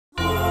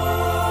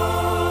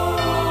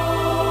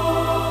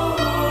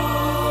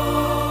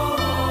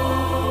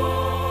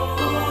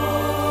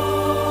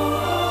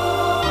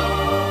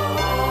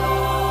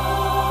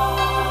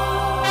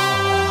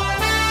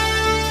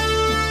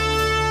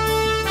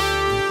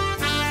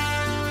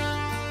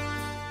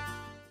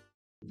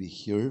we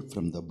hear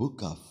from the book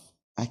of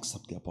Acts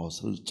of the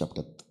Apostles,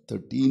 chapter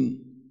 13,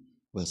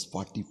 verse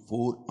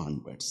 44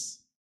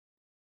 onwards.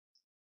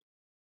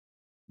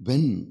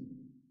 When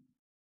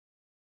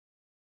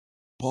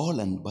Paul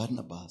and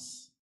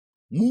Barnabas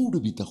moved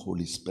with the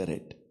Holy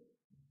Spirit,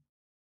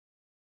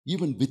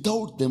 even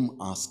without them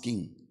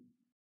asking,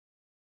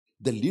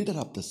 the leader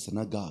of the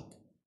synagogue,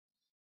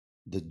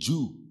 the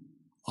Jew,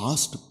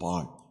 asked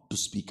Paul to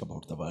speak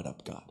about the word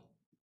of God.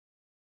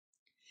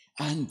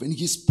 And when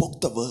he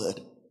spoke the word,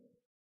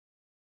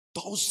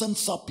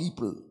 thousands of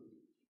people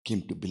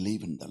came to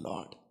believe in the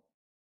Lord.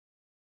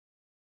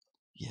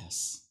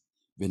 Yes,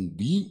 when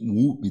we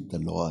move with the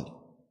Lord,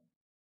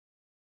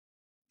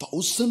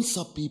 thousands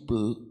of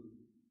people,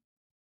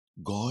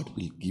 God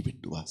will give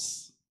it to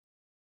us.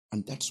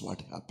 And that's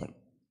what happened.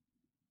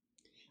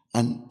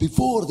 And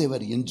before they were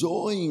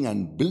enjoying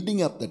and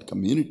building up that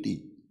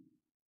community,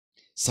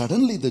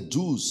 suddenly the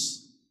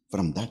Jews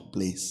from that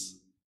place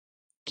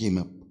came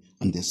up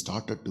and they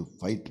started to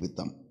fight with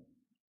them.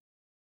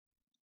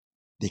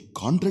 They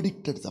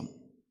contradicted them.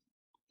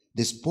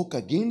 They spoke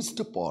against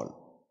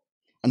Paul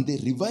and they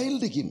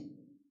reviled him.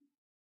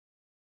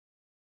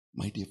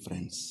 My dear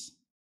friends,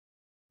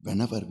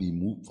 whenever we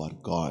move for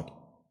God,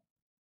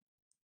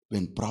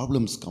 when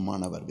problems come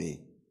on our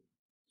way,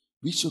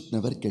 we should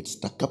never get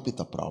stuck up with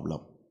a problem.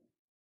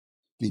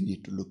 We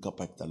need to look up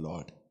at the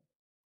Lord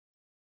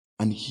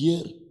and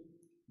hear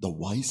the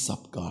voice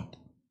of God.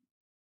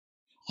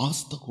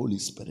 Ask the Holy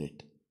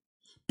Spirit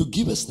to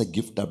give us the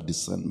gift of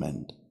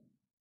discernment.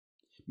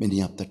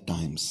 Many of the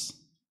times,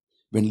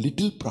 when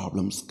little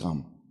problems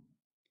come,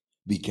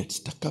 we get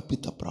stuck up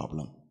with a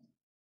problem.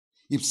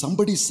 If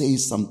somebody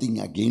says something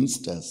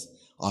against us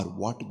or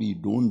what we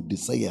don't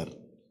desire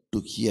to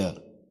hear,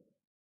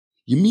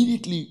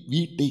 immediately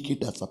we take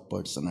it as a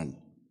personal.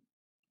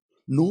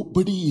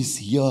 Nobody is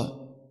here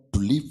to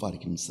live for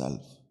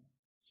himself.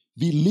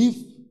 We live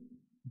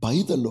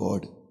by the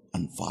Lord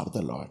and for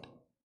the Lord.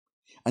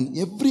 And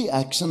every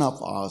action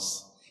of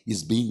ours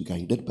is being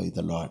guided by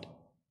the Lord.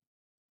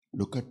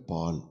 Look at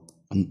Paul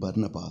and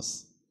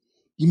Barnabas.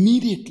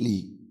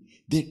 Immediately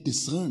they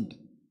discerned.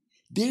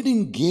 They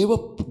didn't give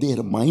up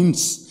their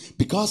minds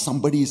because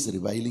somebody is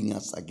reviling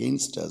us,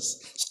 against us,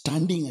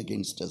 standing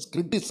against us,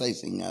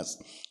 criticizing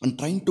us, and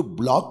trying to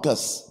block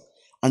us.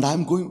 And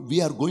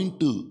we are going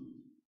to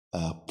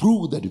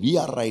prove that we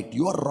are right,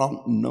 you are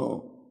wrong.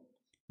 No.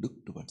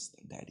 Look towards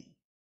the daddy.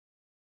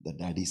 The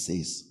daddy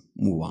says,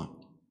 move on.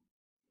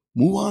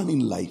 Move on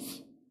in life.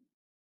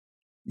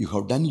 You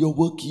have done your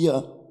work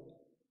here.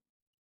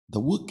 The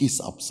work is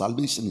of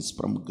salvation is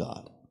from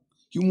God.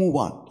 You move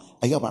on.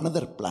 I have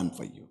another plan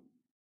for you.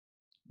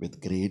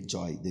 With great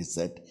joy, they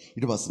said,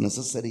 it was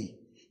necessary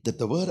that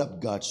the word of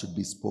God should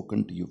be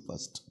spoken to you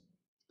first.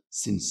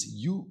 Since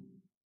you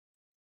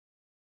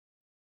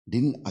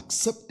didn't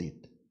accept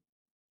it,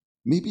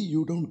 maybe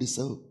you don't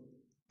deserve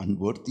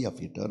unworthy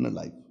of eternal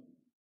life.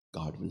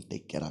 God will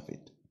take care of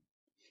it.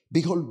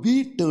 Behold,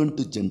 we turn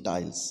to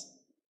Gentiles,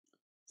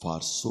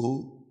 for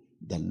so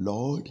the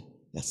Lord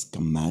has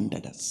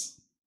commanded us.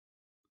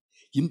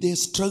 In their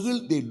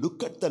struggle, they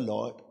look at the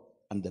Lord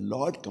and the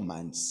Lord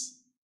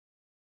commands.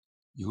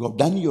 You have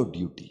done your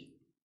duty.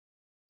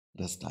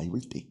 Rest I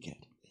will take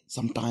care.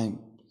 Sometimes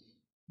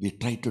we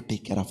try to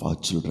take care of our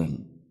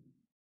children.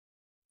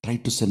 Try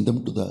to send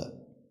them to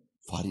the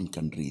foreign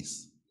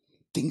countries.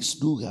 Things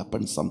do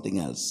happen, something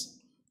else.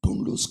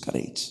 Don't lose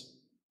courage.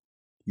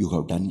 You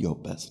have done your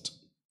best.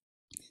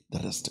 The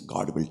rest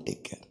God will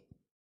take care.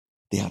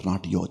 They are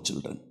not your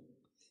children.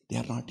 They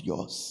are not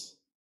yours.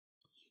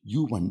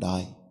 You and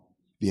I,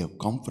 we have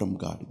come from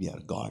God. We are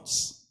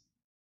God's.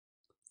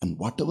 And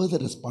whatever the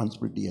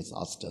responsibility has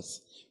asked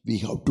us, we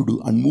have to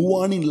do and move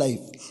on in life.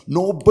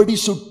 Nobody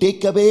should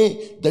take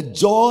away the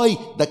joy,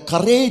 the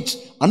courage,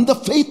 and the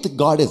faith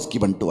God has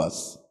given to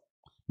us.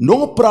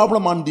 No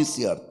problem on this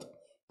earth.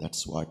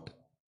 That's what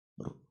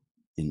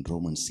in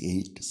Romans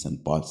 8,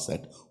 St. Paul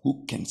said,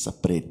 who can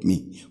separate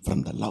me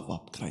from the love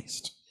of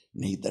Christ?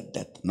 Neither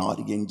death, nor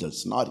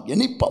angels, nor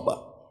any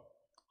power.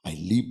 I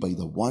live by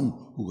the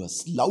one who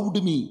has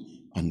loved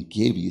me and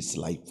gave his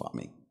life for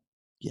me.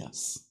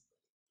 Yes.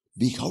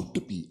 We have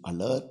to be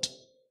alert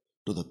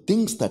to the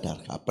things that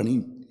are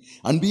happening.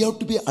 And we have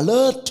to be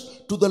alert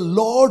to the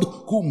Lord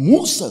who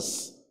moves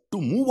us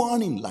to move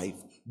on in life.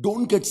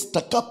 Don't get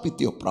stuck up with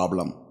your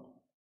problem.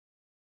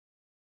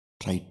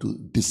 Try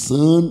to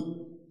discern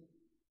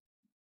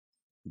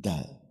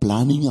the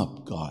planning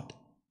of God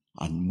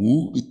and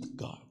move with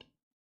God.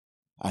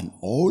 And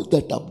all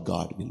that of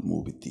God will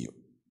move with you.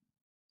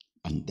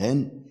 And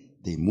then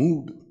they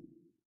moved.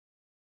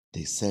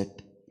 They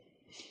said,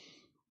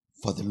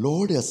 for the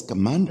Lord has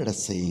commanded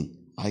us, saying,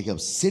 I have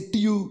set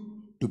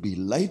you to be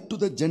light to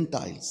the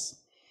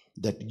Gentiles,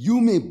 that you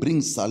may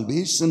bring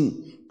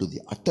salvation to the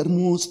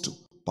uttermost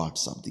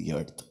parts of the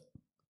earth.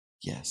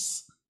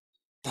 Yes,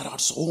 there are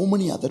so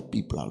many other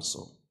people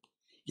also.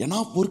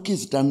 Enough work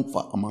is done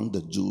among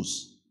the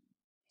Jews.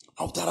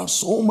 Now there are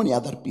so many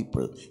other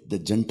people, the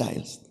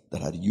Gentiles,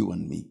 that are you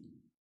and me.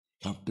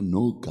 You have to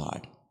know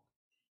God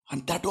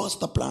And that was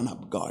the plan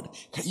of God,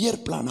 higher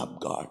plan of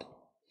God.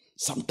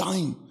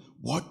 Sometimes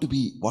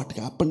what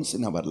happens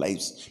in our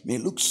lives may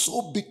look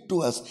so big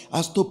to us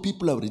as though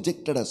people have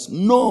rejected us.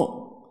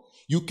 No,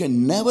 you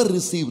can never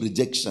receive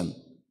rejection.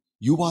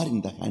 You are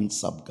in the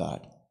hands of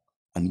God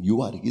and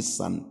you are His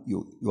son,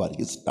 you are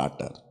His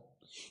daughter.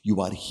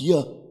 You are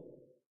here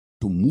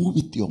to move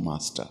with your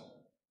master.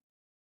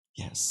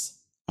 Yes,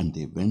 and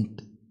they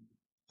went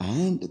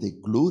and they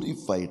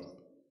glorified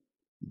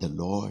the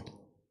Lord,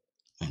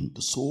 and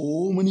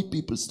so many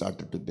people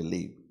started to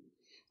believe.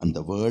 And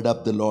the word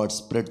of the Lord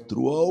spread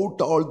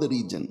throughout all the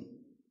region.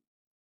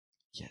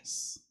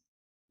 Yes,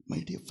 my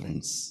dear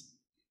friends,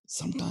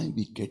 sometimes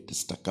we get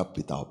stuck up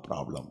with our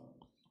problem,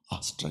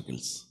 our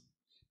struggles.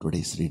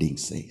 Today's reading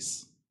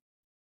says,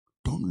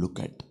 don't look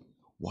at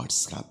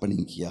what's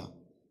happening here.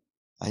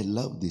 I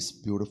love this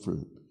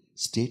beautiful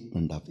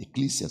statement of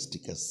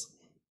Ecclesiasticus.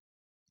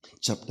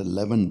 Chapter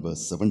 11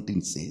 verse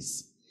 17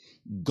 says,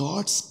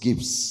 God's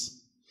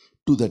gifts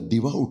to the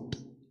devout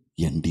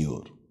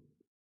endure.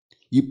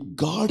 If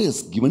God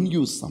has given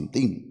you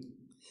something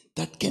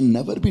that can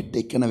never be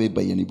taken away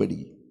by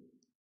anybody,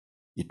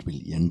 it will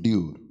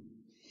endure.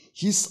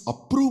 His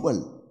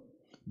approval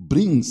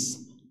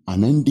brings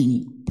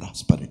unending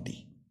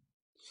prosperity.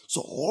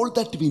 So all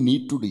that we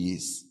need to do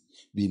is,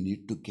 we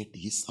need to get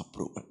His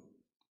approval.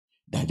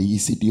 Daddy,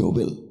 is it your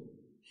will?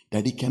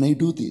 Daddy, can I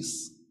do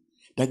this?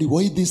 Daddy,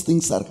 why these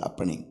things are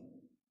happening?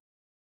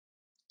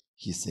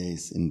 He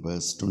says in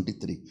verse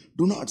 23,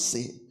 do not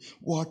say,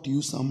 what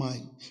use am I?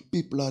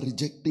 People are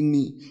rejecting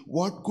me.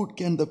 What good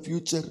can the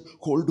future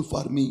hold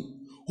for me?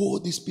 Oh,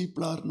 these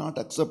people are not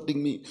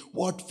accepting me.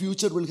 What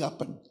future will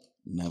happen?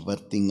 Never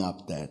think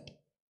of that.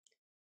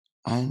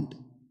 And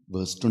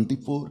verse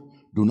 24,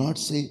 do not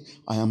say,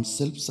 I am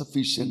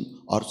self-sufficient,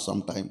 or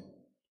sometime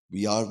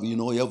we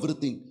know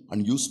everything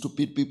and you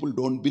stupid people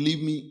don't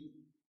believe me.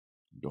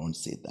 Don't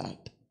say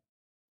that.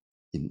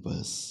 In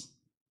verse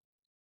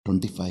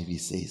 25 he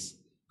says,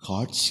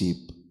 hardship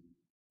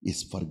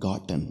is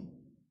forgotten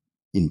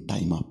in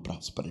time of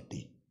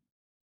prosperity,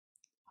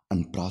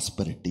 and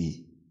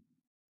prosperity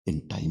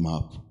in time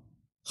of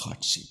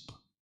hardship.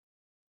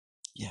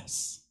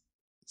 Yes,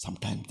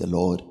 sometimes the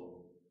Lord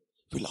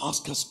will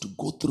ask us to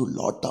go through a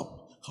lot of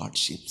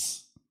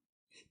hardships.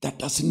 That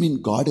doesn't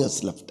mean God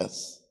has left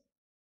us.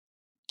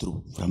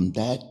 From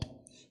that,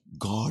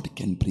 God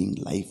can bring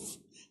life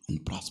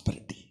and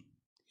prosperity.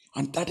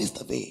 And that is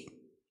the way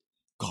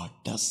God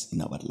does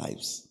in our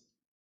lives.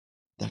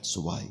 That's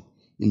why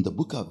in the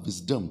book of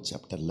Wisdom,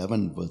 chapter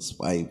 11, verse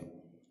 5,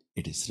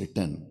 it is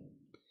written,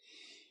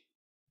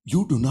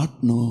 you do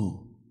not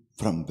know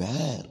from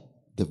where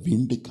the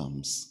wind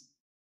comes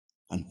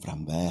and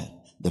from where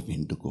the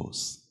wind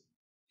goes.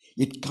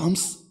 It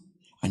comes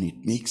and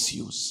it makes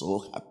you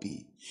so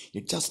happy.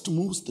 It just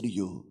moves through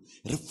you,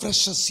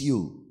 refreshes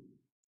you.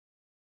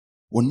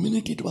 1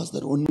 minute it was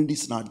there, 1 minute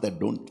is not there,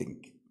 don't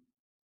think.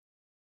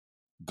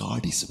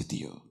 God is with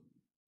you.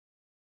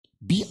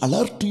 Be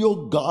alert to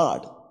your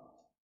God.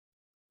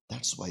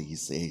 That's why he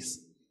says,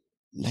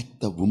 like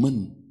the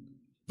woman,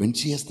 when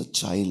she has the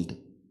child,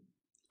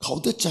 how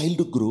the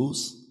child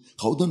grows,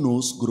 how the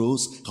nose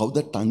grows, how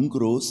the tongue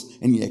grows,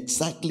 and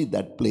exactly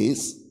that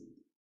place,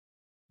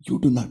 you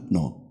do not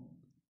know.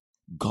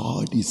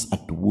 God is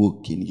at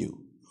work in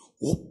you.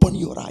 Open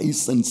your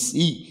eyes and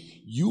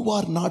see, you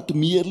are not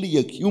merely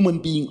a human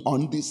being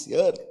on this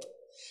earth.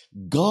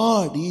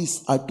 God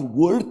is at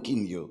work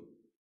in you.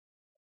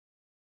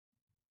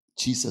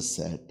 Jesus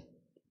said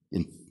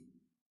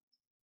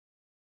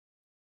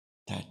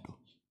that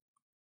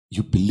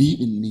you believe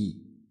in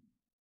me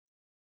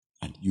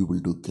and you will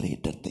do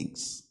greater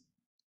things.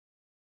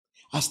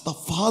 As the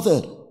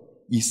Father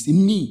is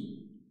in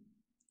me,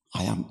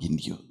 I am in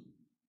you.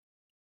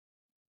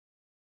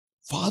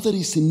 Father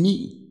is in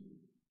me.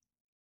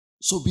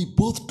 So we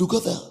both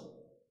together,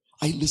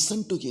 I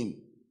listen to him.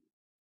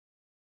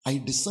 I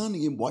discern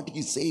him what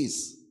he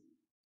says,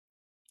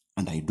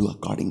 and I do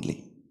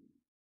accordingly.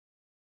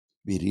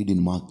 We read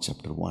in Mark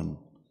chapter 1,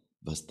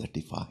 verse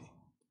 35.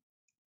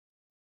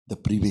 The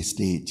previous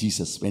day,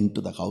 Jesus went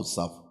to the house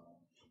of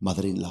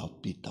mother-in-law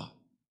of Peter.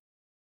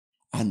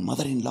 And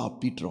mother-in-law of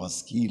Peter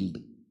was healed.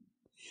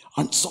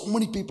 And so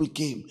many people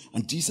came,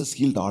 and Jesus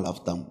healed all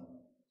of them.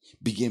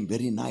 Became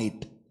very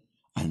night,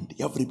 and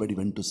everybody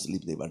went to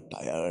sleep. They were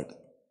tired.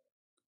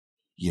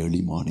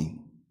 Early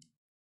morning,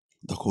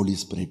 the Holy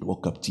Spirit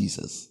woke up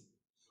Jesus.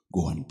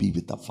 Go and be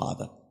with the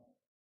Father.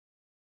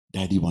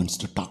 Daddy wants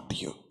to talk to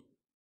you.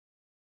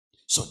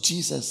 So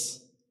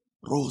Jesus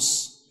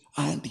rose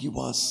and he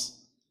was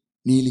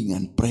kneeling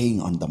and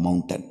praying on the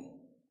mountain.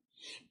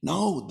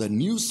 Now the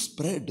news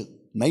spread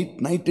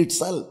night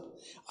itself,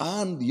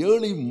 and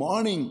early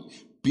morning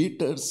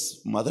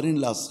Peter's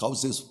mother-in-law's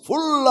house is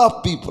full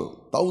of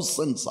people,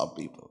 thousands of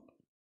people.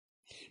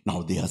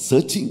 Now they are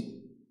searching.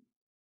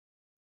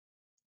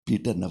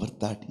 Peter never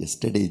thought,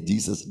 yesterday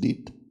Jesus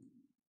did,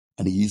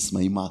 and he is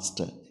my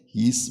master.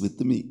 He is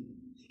with me.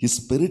 His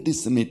spirit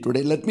is in me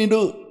today. Let me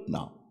do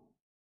now.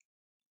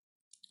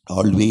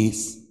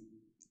 Always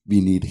we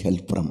need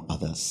help from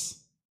others.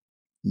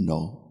 No,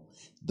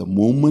 the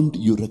moment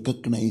you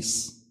recognize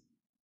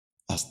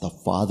as the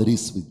Father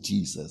is with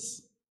Jesus,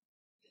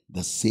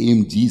 the same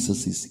Jesus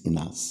is in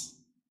us,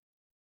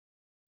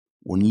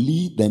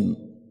 only then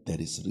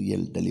there is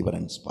real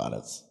deliverance for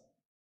us.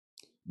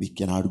 We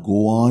cannot go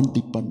on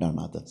depend on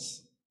others.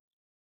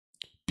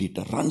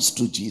 Peter runs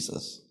to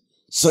Jesus,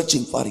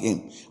 searching for him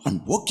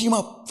and woke him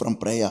up from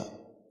prayer.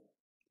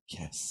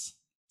 Yes,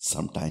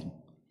 sometimes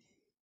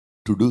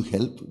to do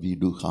help, we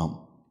do harm.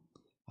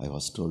 I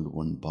was told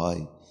one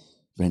boy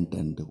went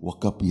and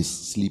woke up his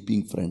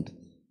sleeping friend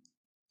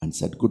and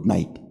said, "Good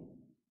night."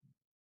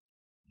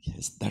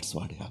 Yes, that's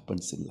what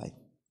happens in life.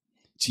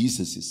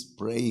 Jesus is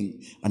praying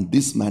and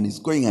this man is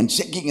going and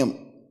shaking him.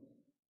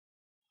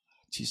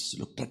 Jesus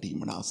looked at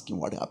him and asked him,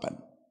 "What happened?"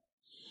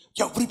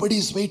 "Everybody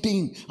is waiting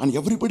and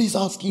everybody is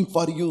asking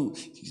for you."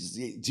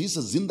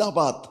 Jesus,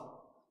 Zindabad.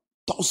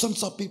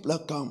 Thousands of people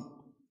have come.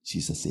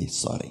 Jesus says,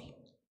 "Sorry.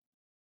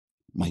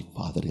 My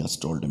Father has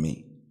told me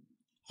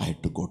I had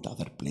to go to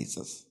other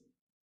places."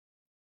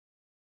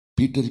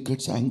 Peter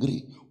gets angry.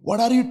 "What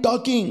are you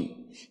talking?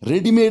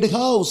 Ready-made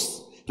house,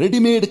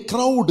 ready-made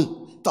crowd.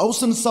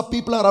 Thousands of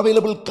people are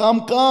available.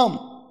 Come.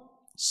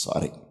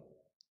 Sorry.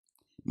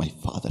 My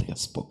Father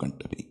has spoken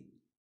to me."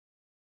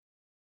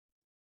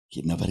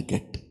 He never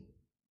get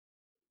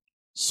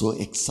so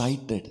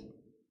excited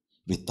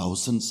with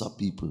thousands of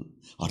people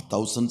or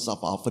thousands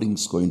of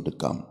offerings going to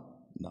come.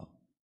 No.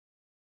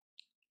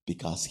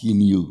 Because he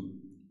knew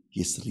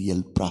his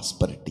real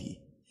prosperity,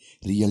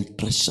 real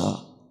treasure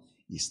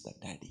is the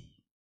Daddy.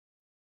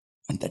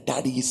 And the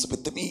Daddy is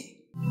with me.